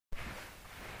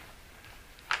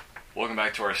Welcome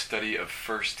back to our study of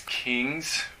 1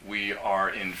 Kings. We are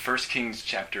in 1 Kings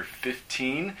chapter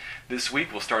 15. This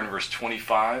week we'll start in verse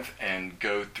 25 and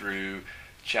go through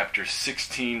chapter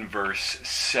 16, verse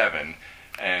 7.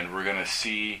 And we're going to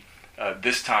see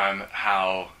this time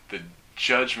how the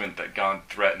judgment that God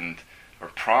threatened, or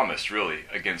promised really,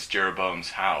 against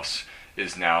Jeroboam's house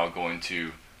is now going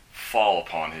to fall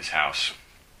upon his house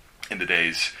in the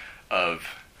days of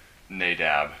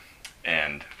Nadab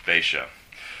and Baasha.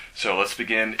 So let's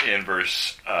begin in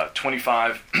verse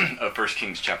 25 of 1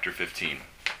 Kings chapter 15.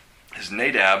 As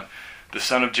Nadab, the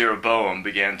son of Jeroboam,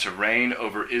 began to reign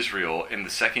over Israel in the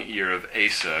second year of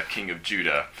Asa, king of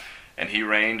Judah, and he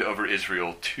reigned over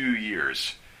Israel 2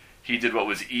 years. He did what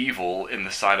was evil in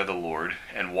the sight of the Lord,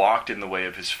 and walked in the way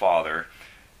of his father,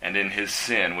 and in his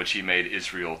sin which he made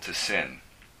Israel to sin.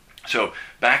 So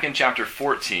back in chapter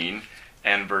 14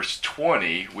 and verse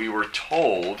 20, we were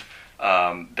told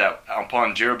that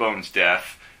upon Jeroboam's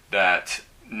death, that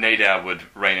Nadab would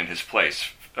reign in his place.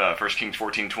 1 Kings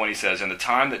 14:20 says, "And the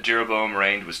time that Jeroboam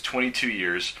reigned was 22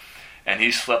 years, and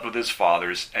he slept with his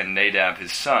fathers, and Nadab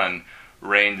his son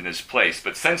reigned in his place."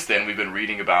 But since then, we've been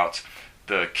reading about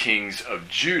the kings of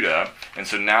Judah, and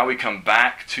so now we come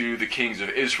back to the kings of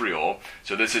Israel.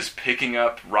 So this is picking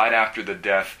up right after the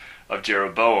death of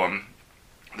Jeroboam,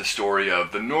 the story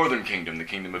of the northern kingdom, the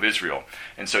kingdom of Israel.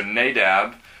 And so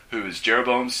Nadab, who is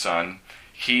Jeroboam's son,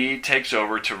 he takes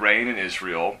over to reign in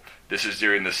Israel. This is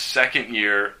during the second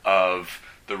year of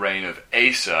the reign of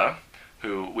Asa,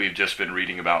 who we've just been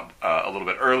reading about a little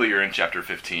bit earlier in chapter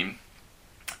 15.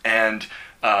 And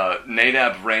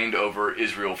Nadab reigned over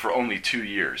Israel for only 2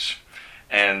 years.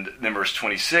 And then verse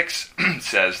 26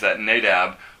 says that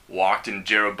Nadab walked in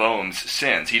Jeroboam's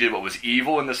sins. He did what was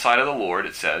evil in the sight of the Lord,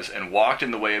 it says, and walked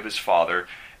in the way of his father,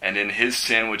 and in his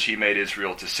sin which he made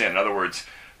Israel to sin. In other words,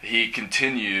 he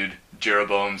continued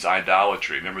Jeroboam's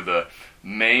idolatry. Remember, the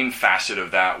main facet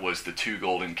of that was the 2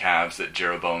 golden calves that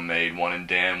Jeroboam made, one in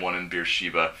Dan, one in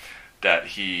Beersheba, that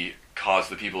he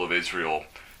caused the people of Israel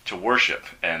to worship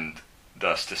and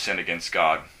thus to sin against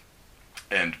God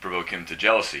and provoke him to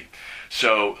jealousy.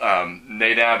 So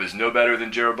Nadab is no better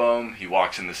than Jeroboam. He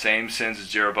walks in the same sins as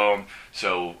Jeroboam.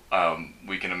 So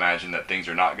we can imagine that things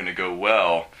are not going to go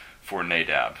well for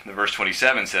Nadab. And verse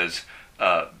 27 says,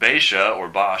 Baasha,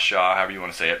 or Baasha, however you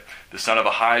want to say it, the son of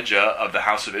Ahijah of the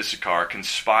house of Issachar,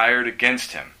 conspired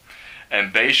against him.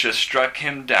 And Baasha struck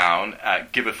him down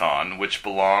at Gibbethon, which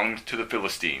belonged to the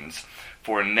Philistines,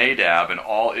 for Nadab and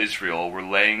all Israel were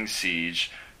laying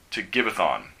siege to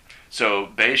Gibbethon. So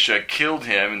Baasha killed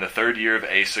him in the 3rd year of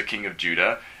Asa, king of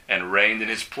Judah, and reigned in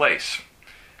his place.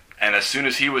 And as soon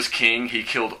as he was king, he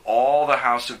killed all the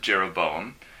house of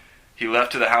Jeroboam. He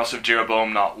left to the house of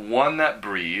Jeroboam not one that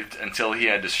breathed until he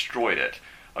had destroyed it,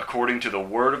 according to the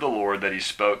word of the Lord that he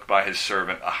spoke by his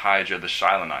servant Ahijah the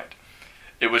Shilonite.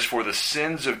 It was for the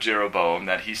sins of Jeroboam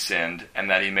that he sinned,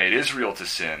 and that he made Israel to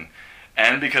sin,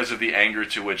 and because of the anger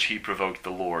to which he provoked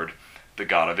the Lord, the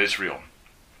God of Israel.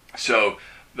 So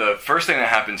the first thing that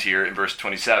happens here in verse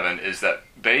 27 is that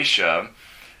Baasha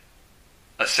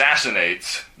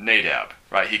assassinates Nadab.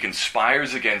 Right? He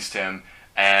conspires against him,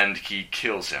 and he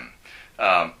kills him.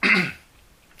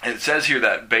 It says here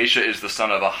that Baasha is the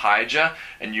son of Ahijah,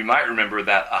 and you might remember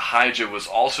that Ahijah was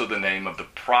also the name of the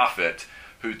prophet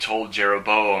who told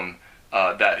Jeroboam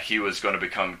that he was going to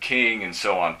become king and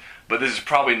so on. But this is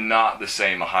probably not the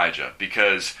same Ahijah,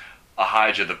 because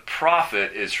Ahijah the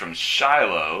prophet is from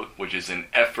Shiloh, which is in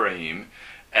Ephraim,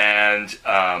 and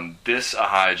this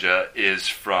Ahijah is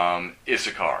from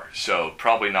Issachar, so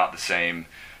probably not the same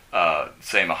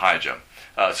Ahijah.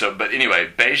 But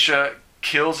anyway, Baasha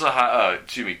kills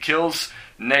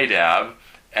Nadab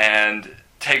and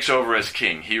takes over as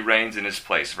king. He reigns in his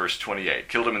place. Verse 28.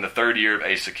 Killed him in the 3rd year of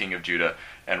Asa, king of Judah,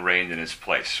 and reigned in his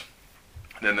place.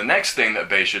 Then the next thing that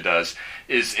Baasha does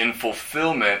is in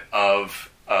fulfillment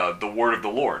of the word of the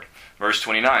Lord. Verse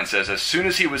 29 says, as soon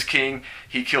as he was king,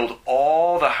 he killed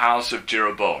all the house of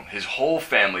Jeroboam, his whole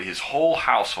family, his whole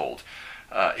household.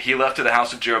 He left to the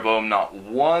house of Jeroboam not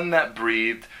one that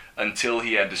breathed until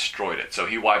he had destroyed it. So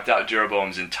he wiped out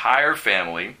Jeroboam's entire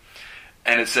family.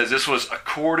 And it says this was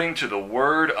according to the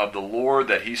word of the Lord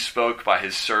that he spoke by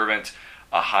his servant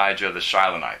Ahijah the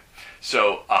Shilonite.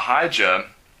 So Ahijah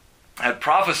had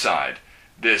prophesied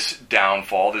this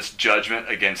downfall, this judgment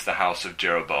against the house of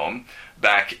Jeroboam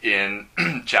back in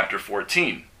chapter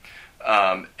 14.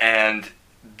 And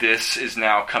this is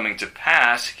now coming to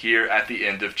pass here at the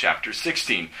end of chapter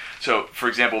 16. So, for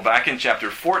example, back in chapter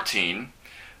 14,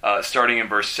 starting in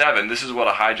verse 7, this is what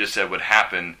Ahijah said would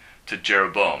happen to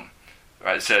Jeroboam.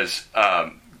 Right, it says,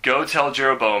 Go tell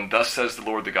Jeroboam, thus says the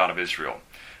Lord, the God of Israel,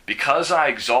 Because I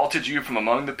exalted you from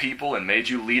among the people and made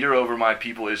you leader over my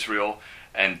people Israel,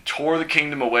 and tore the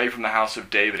kingdom away from the house of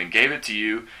David and gave it to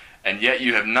you, and yet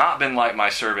you have not been like my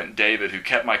servant David, who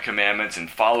kept my commandments and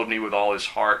followed me with all his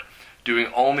heart,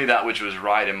 doing only that which was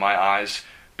right in my eyes,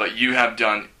 but you have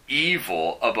done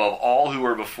evil above all who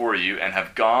were before you, and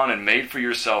have gone and made for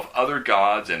yourself other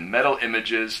gods and metal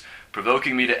images,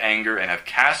 provoking me to anger, and have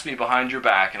cast me behind your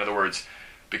back. In other words,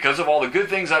 because of all the good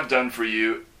things I've done for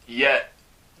you, yet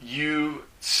you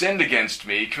sinned against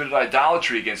me, committed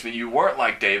idolatry against me. You weren't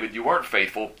like David. You weren't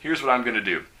faithful. Here's what I'm going to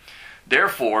do.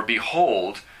 Therefore,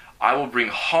 behold, I will bring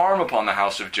harm upon the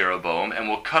house of Jeroboam, and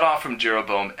will cut off from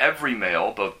Jeroboam every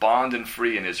male, both bond and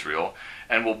free in Israel,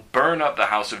 and will burn up the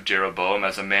house of Jeroboam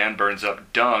as a man burns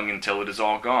up dung until it is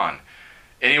all gone.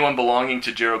 Anyone belonging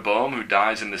to Jeroboam who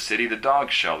dies in the city, the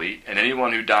dogs shall eat, and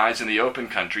anyone who dies in the open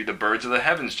country, the birds of the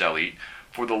heavens shall eat,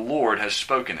 for the Lord has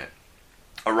spoken it.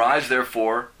 Arise,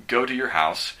 therefore, go to your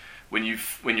house. When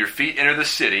your feet enter the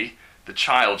city, the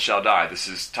child shall die. This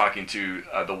is talking to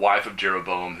the wife of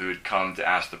Jeroboam, who had come to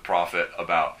ask the prophet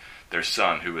about their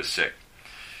son who was sick.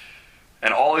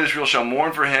 And all Israel shall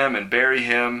mourn for him and bury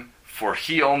him, for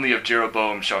he only of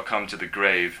Jeroboam shall come to the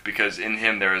grave, because in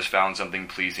him there is found something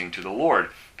pleasing to the Lord,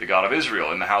 the God of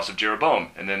Israel, in the house of Jeroboam.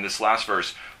 And then this last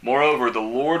verse, moreover, the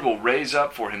Lord will raise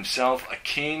up for himself a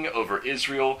king over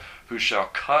Israel, who shall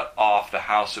cut off the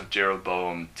house of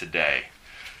Jeroboam today.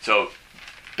 So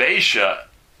Baasha,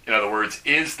 in other words,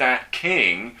 is that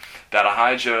king that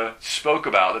Ahijah spoke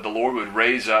about, that the Lord would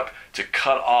raise up to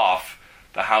cut off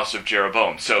the house of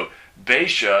Jeroboam. So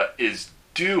Baasha is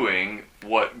doing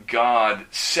what God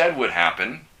said would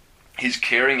happen. He's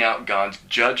carrying out God's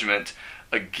judgment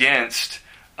against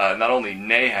not only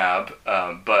Nahab,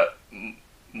 but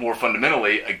more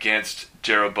fundamentally against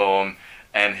Jeroboam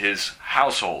and his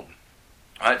household.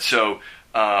 All right, so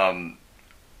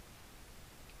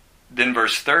then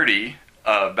verse 30,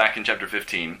 back in chapter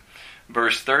 15,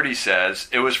 verse 30 says,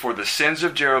 it was for the sins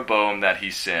of Jeroboam that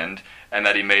he sinned, and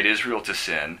that he made Israel to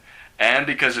sin, and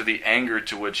because of the anger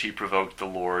to which he provoked the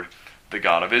Lord, the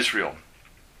God of Israel.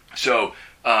 So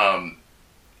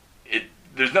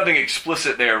there's nothing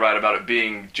explicit there, right, about it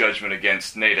being judgment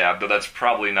against Nadab, though that's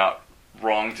probably not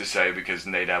wrong to say, because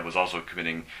Nadab was also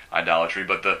committing idolatry.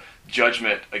 But the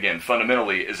judgment, again,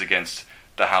 fundamentally is against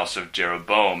the house of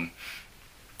Jeroboam,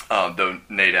 though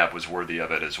Nadab was worthy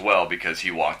of it as well, because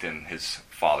he walked in his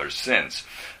father's sins.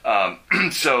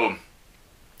 So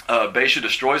Baasha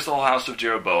destroys the whole house of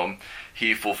Jeroboam.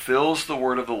 He fulfills the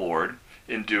word of the Lord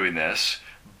in doing this,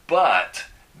 but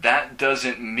that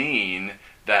doesn't mean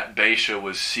that Baasha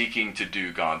was seeking to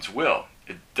do God's will.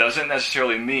 It doesn't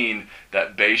necessarily mean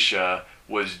that Baasha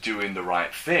was doing the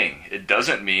right thing. It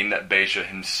doesn't mean that Baasha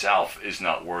himself is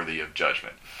not worthy of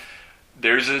judgment.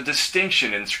 There's a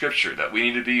distinction in Scripture that we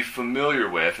need to be familiar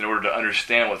with in order to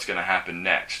understand what's going to happen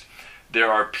next.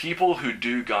 There are people who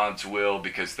do God's will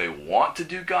because they want to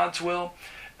do God's will,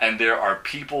 and there are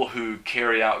people who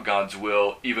carry out God's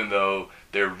will even though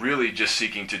they're really just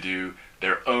seeking to do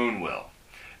their own will.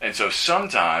 And so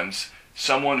sometimes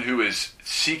someone who is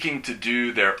seeking to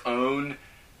do their own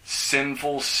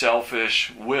sinful,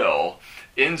 selfish will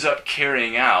ends up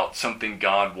carrying out something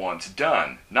God wants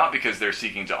done. Not because they're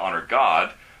seeking to honor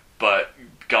God, but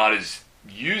God is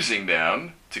using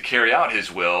them to carry out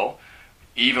his will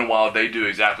even while they do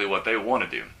exactly what they want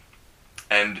to do.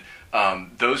 And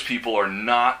those people are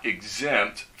not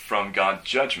exempt from God's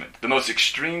judgment. The most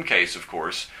extreme case, of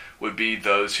course, would be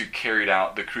those who carried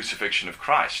out the crucifixion of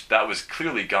Christ. That was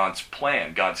clearly God's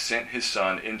plan. God sent his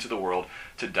Son into the world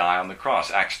to die on the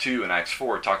cross. Acts 2 and Acts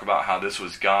 4 talk about how this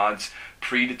was God's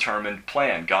predetermined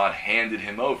plan. God handed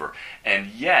him over. And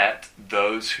yet,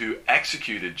 those who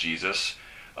executed Jesus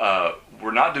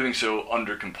were not doing so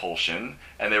under compulsion,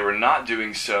 and they were not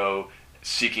doing so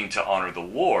seeking to honor the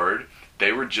Lord.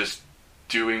 They were just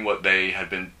doing what they had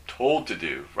been told to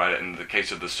do, right? In the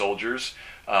case of the soldiers,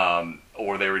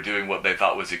 or they were doing what they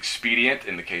thought was expedient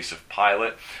in the case of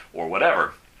Pilate, or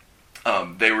whatever.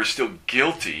 They were still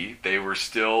guilty. They were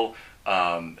still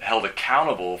held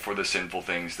accountable for the sinful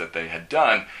things that they had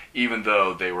done, even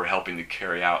though they were helping to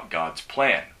carry out God's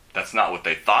plan. That's not what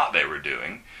they thought they were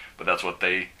doing, but that's what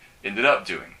they ended up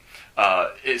doing.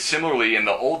 Similarly, in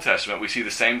the Old Testament, we see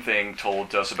the same thing told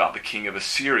to us about the king of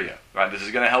Assyria. Right? This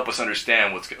is going to help us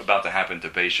understand what's about to happen to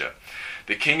Baasha.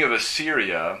 The king of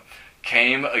Assyria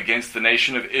came against the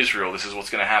nation of Israel. This is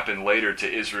what's going to happen later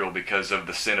to Israel because of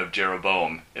the sin of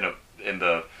Jeroboam in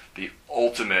the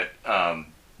ultimate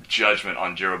judgment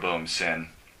on Jeroboam's sin,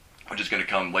 which is going to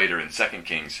come later in 2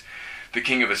 Kings. The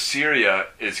king of Assyria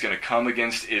is going to come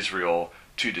against Israel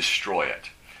to destroy it.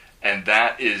 And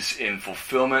that is in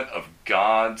fulfillment of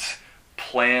God's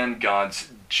plan, God's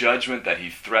judgment that he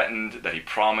threatened, that he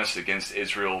promised against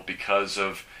Israel because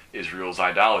of Israel's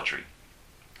idolatry.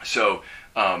 So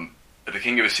the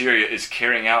king of Assyria is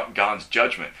carrying out God's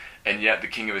judgment, and yet the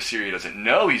king of Assyria doesn't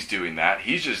know he's doing that.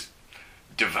 He's just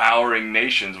devouring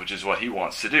nations, which is what he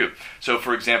wants to do. So,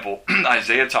 for example,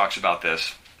 Isaiah talks about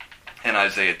this in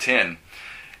Isaiah 10.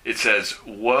 It says,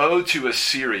 "Woe to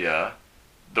Assyria,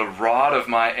 the rod of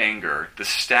my anger, the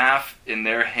staff in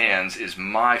their hands is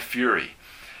my fury.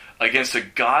 Against a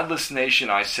godless nation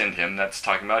I send him," that's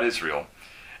talking about Israel,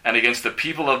 "and against the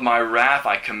people of my wrath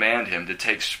I command him to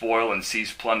take spoil and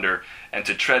seize plunder, and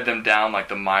to tread them down like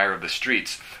the mire of the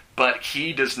streets. But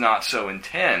he does not so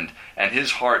intend, and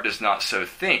his heart does not so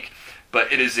think.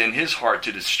 But it is in his heart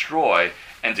to destroy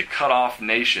and to cut off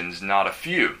nations, not a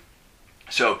few."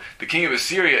 So the king of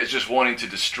Assyria is just wanting to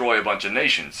destroy a bunch of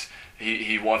nations.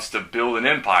 He wants to build an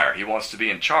empire. He wants to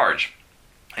be in charge.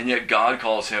 And yet God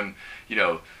calls him,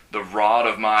 the rod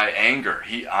of my anger.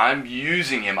 I'm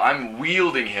using him. I'm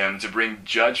wielding him to bring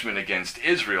judgment against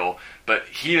Israel. But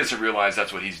he doesn't realize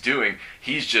that's what he's doing.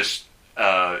 He's just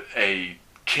a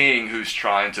king who's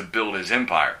trying to build his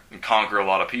empire and conquer a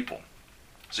lot of people.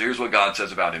 So here's what God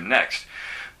says about him next.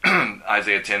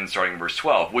 Isaiah 10, starting in verse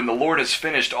 12. "When the Lord has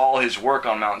finished all his work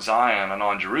on Mount Zion and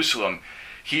on Jerusalem,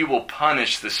 he will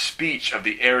punish the speech of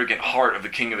the arrogant heart of the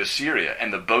king of Assyria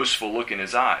and the boastful look in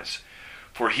his eyes.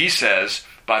 For he says,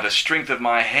 'By the strength of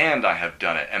my hand I have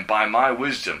done it, and by my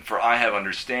wisdom, for I have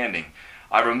understanding.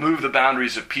 I remove the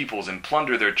boundaries of peoples and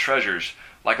plunder their treasures.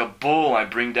 Like a bull I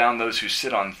bring down those who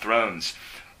sit on thrones.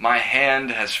 My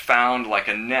hand has found like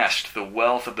a nest the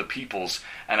wealth of the peoples,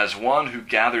 and as one who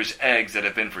gathers eggs that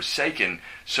have been forsaken,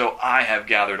 so I have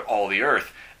gathered all the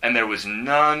earth. And there was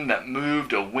none that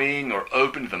moved a wing or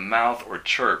opened the mouth or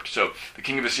chirped." So the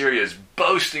king of Assyria is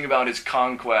boasting about his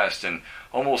conquest, and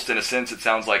almost in a sense it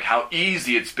sounds like how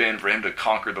easy it's been for him to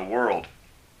conquer the world.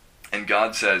 And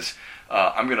God says,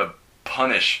 I'm going to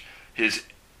punish his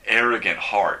arrogant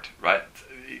heart, right?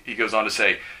 He goes on to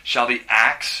say, "Shall the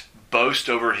axe boast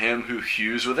over him who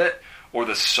hews with it, or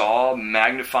the saw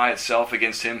magnify itself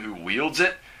against him who wields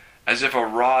it? As if a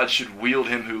rod should wield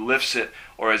him who lifts it,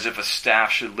 or as if a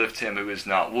staff should lift him who is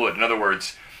not wood." In other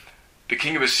words, the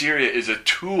king of Assyria is a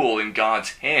tool in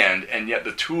God's hand, and yet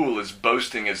the tool is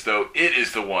boasting as though it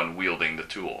is the one wielding the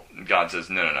tool. And God says,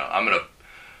 no, I'm going to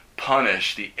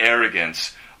punish the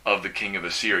arrogance of the king of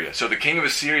Assyria. So the king of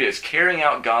Assyria is carrying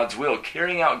out God's will,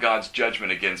 carrying out God's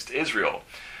judgment against Israel,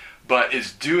 but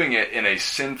is doing it in a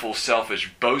sinful, selfish,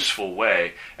 boastful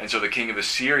way. And so the king of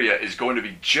Assyria is going to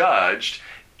be judged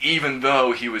even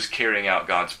though he was carrying out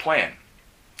God's plan.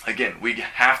 Again, we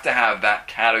have to have that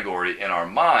category in our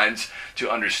minds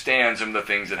to understand some of the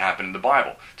things that happen in the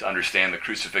Bible. To understand the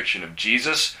crucifixion of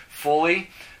Jesus fully,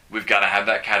 we've got to have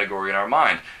that category in our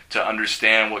mind. To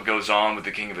understand what goes on with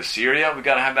the king of Assyria, we've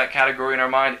got to have that category in our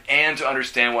mind. And to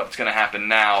understand what's going to happen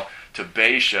now to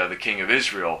Baasha, the king of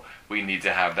Israel, we need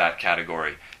to have that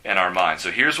category in our mind.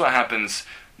 So here's what happens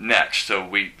next. So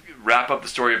we wrap up the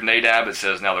story of Nadab. It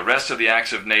says, "Now the rest of the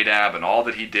acts of Nadab and all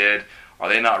that he did, are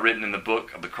they not written in the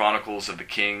book of the Chronicles of the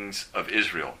kings of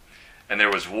Israel? And there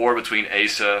was war between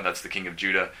Asa," that's the king of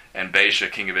Judah, "and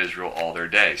Baasha, king of Israel, all their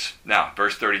days." Now,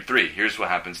 verse 33, here's what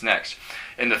happens next.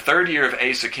 "In the 3rd year of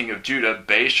Asa, king of Judah,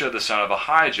 Baasha, the son of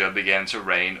Ahijah, began to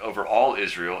reign over all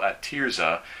Israel at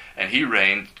Tirzah, and he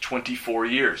reigned 24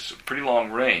 years. A pretty long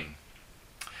reign.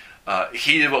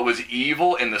 He did what was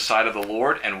evil in the sight of the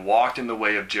Lord and walked in the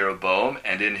way of Jeroboam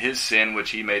and in his sin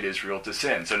which he made Israel to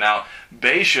sin." So now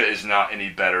Baasha is not any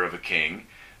better of a king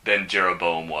than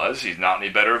Jeroboam was. He's not any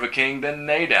better of a king than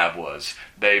Nadab was.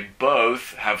 They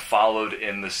both have followed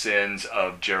in the sins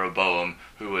of Jeroboam,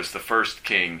 who was the first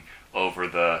king over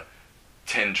the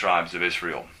 10 tribes of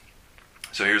Israel.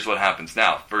 So here's what happens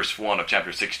now. Verse 1 of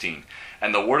chapter 16.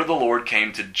 "And the word of the Lord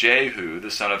came to Jehu, the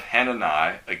son of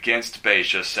Hanani, against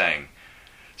Baasha, saying,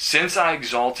 Since I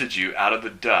exalted you out of the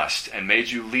dust and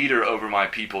made you leader over my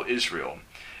people Israel,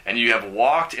 and you have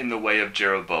walked in the way of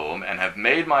Jeroboam and have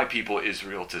made my people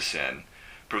Israel to sin,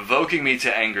 provoking me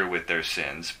to anger with their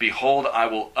sins, behold, I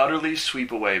will utterly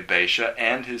sweep away Baasha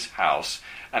and his house,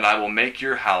 and I will make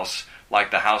your house like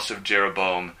the house of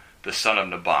Jeroboam, the son of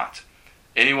Nebat.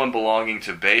 Anyone belonging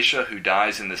to Baasha who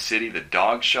dies in the city, the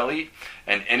dogs shall eat,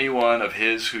 and anyone of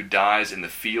his who dies in the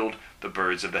field, the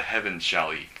birds of the heavens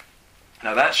shall eat."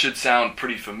 Now that should sound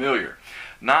pretty familiar.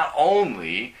 Not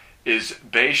only is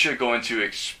Baasha going to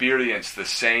experience the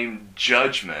same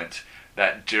judgment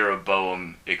that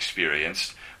Jeroboam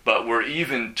experienced, but we're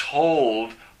even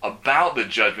told about the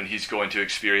judgment he's going to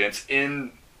experience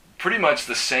in pretty much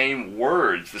the same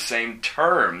words, the same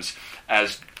terms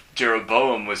as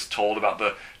Jeroboam was told about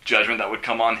the judgment that would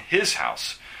come on his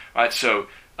house. Right? So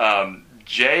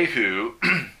Jehu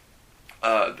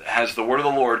has the word of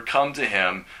the Lord come to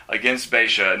him against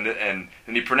Baasha, and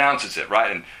he pronounces it, right?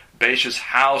 And Baasha's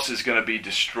house is going to be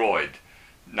destroyed.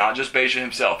 Not just Baasha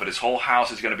himself, but his whole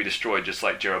house is going to be destroyed, just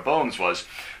like Jeroboam's was.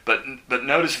 But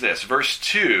notice this, verse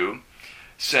 2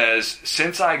 says,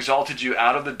 "Since I exalted you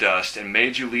out of the dust and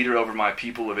made you leader over my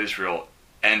people of Israel,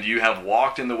 and you have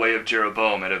walked in the way of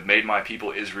Jeroboam and have made my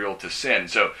people Israel to sin."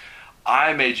 So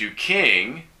I made you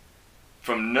king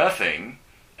from nothing,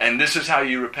 and this is how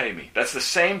you repay me. That's the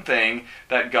same thing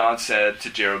that God said to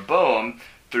Jeroboam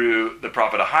through the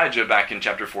prophet Ahijah back in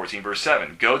chapter 14, verse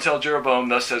 7. "Go tell Jeroboam,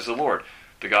 thus says the Lord,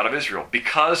 the God of Israel,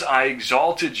 because I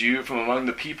exalted you from among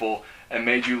the people and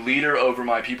made you leader over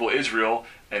my people Israel,"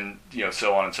 and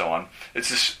so on and so on.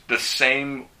 It's the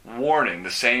same warning,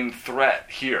 the same threat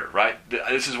here, right?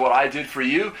 This is what I did for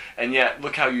you, and yet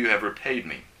look how you have repaid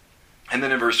me. And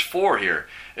then in verse 4 here,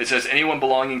 it says, "Anyone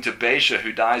belonging to Baasha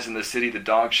who dies in the city, the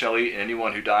dog shall eat, and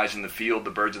anyone who dies in the field,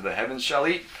 the birds of the heavens shall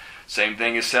eat." Same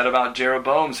thing is said about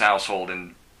Jeroboam's household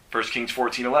in 1 Kings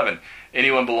 14:11.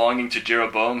 "Anyone belonging to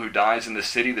Jeroboam who dies in the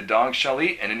city, the dogs shall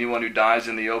eat, and anyone who dies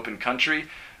in the open country,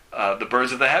 the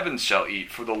birds of the heavens shall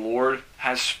eat, for the Lord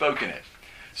has spoken it."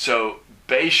 So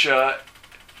Baasha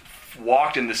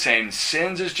walked in the same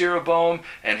sins as Jeroboam,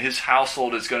 and his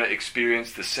household is going to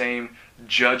experience the same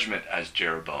judgment as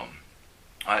Jeroboam.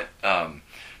 Right?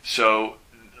 So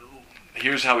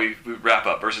here's how we wrap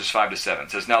up, verses 5 to 7.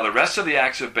 It says, "Now the rest of the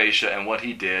acts of Baasha and what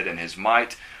he did and his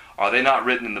might, are they not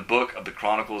written in the book of the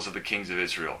Chronicles of the kings of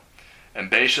Israel?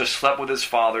 And Baasha slept with his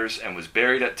fathers and was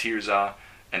buried at Tirzah,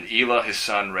 and Elah his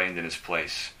son reigned in his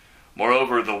place.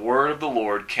 Moreover, the word of the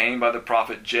Lord came by the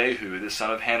prophet Jehu, the son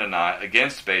of Hanani,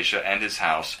 against Baasha and his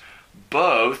house,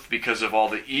 both because of all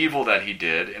the evil that he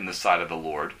did in the sight of the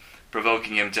Lord,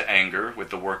 provoking him to anger with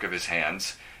the work of his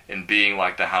hands, in being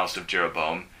like the house of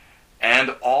Jeroboam,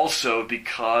 and also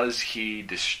because he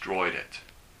destroyed it."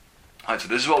 All right, so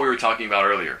this is what we were talking about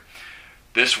earlier.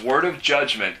 This word of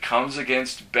judgment comes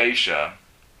against Baasha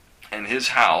and his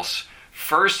house.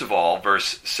 First of all,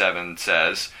 verse 7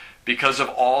 says, because of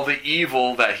all the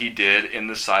evil that he did in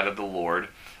the sight of the Lord,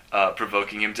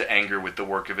 provoking him to anger with the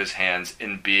work of his hands,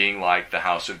 in being like the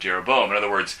house of Jeroboam. In other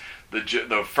words,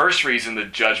 the first reason the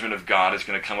judgment of God is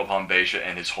going to come upon Baasha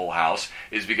and his whole house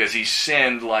is because he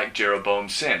sinned like Jeroboam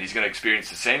sinned. He's going to experience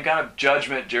the same kind of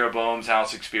judgment Jeroboam's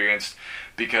house experienced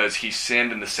because he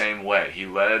sinned in the same way. He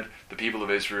led the people of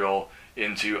Israel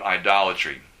into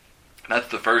idolatry. That's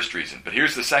the first reason. But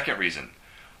here's the second reason.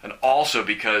 And also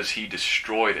because he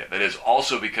destroyed it. That is,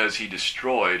 also because he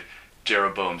destroyed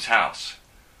Jeroboam's house.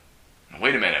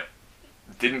 Wait a minute.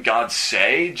 Didn't God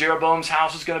say Jeroboam's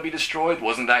house was going to be destroyed?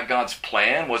 Wasn't that God's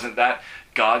plan? Wasn't that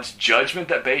God's judgment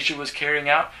that Baasha was carrying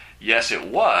out? Yes, it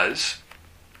was.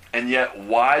 And yet,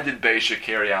 why did Baasha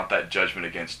carry out that judgment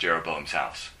against Jeroboam's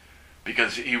house?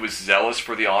 Because he was zealous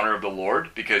for the honor of the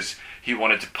Lord? Because he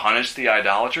wanted to punish the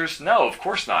idolaters? No, of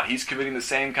course not. He's committing the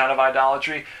same kind of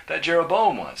idolatry that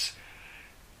Jeroboam was.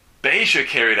 Baasha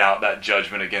carried out that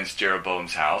judgment against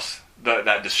Jeroboam's house,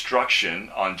 that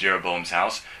destruction on Jeroboam's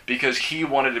house, because he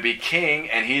wanted to be king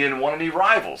and he didn't want any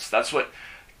rivals. That's what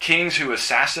kings who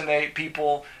assassinate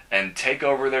people and take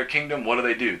over their kingdom, what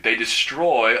do? They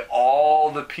destroy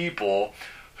all the people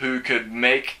who could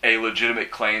make a legitimate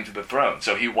claim to the throne.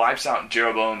 So he wipes out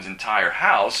Jeroboam's entire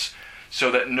house so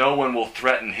that no one will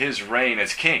threaten his reign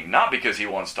as king. Not because he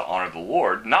wants to honor the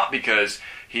Lord, not because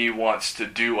he wants to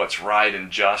do what's right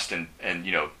and just and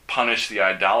punish the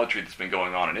idolatry that's been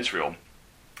going on in Israel.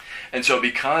 And so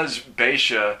because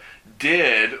Baasha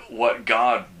did what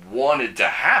God wanted to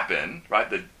happen, right,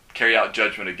 to carry out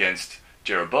judgment against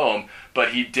Jeroboam, but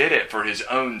he did it for his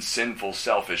own sinful,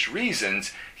 selfish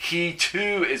reasons, he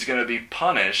too is going to be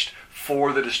punished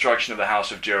for the destruction of the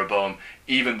house of Jeroboam,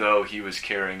 even though he was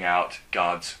carrying out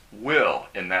God's will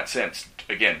in that sense.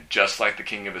 Again, just like the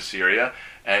king of Assyria,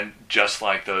 and just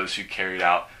like those who carried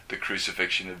out the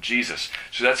crucifixion of Jesus.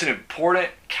 So that's an important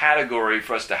category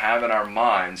for us to have in our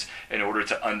minds in order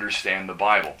to understand the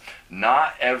Bible.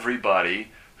 Not everybody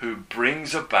who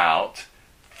brings about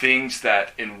things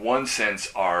that in one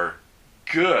sense are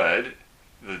good,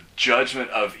 the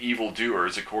judgment of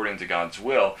evildoers according to God's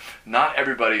will, not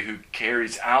everybody who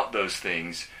carries out those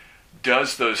things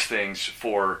does those things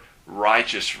for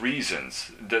righteous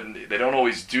reasons. They don't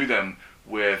always do them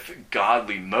with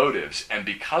godly motives, and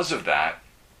because of that,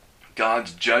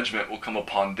 God's judgment will come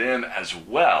upon them as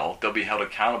well. They'll be held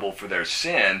accountable for their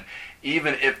sin,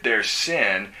 even if their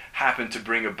sin happened to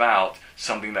bring about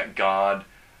something that God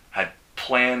had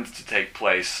planned to take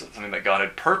place, something that God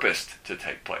had purposed to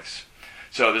take place.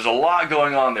 So there's a lot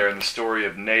going on there in the story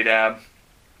of Nadab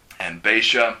and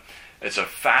Baasha. It's a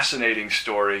fascinating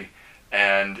story,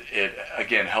 and it,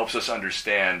 again, helps us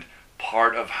understand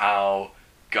part of how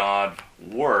God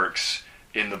works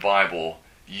in the Bible,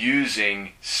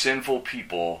 using sinful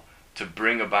people to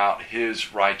bring about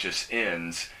his righteous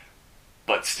ends,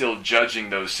 but still judging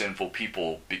those sinful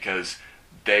people because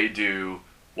they do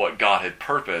what God had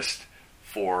purposed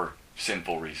for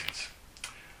sinful reasons.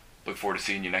 Look forward to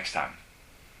seeing you next time.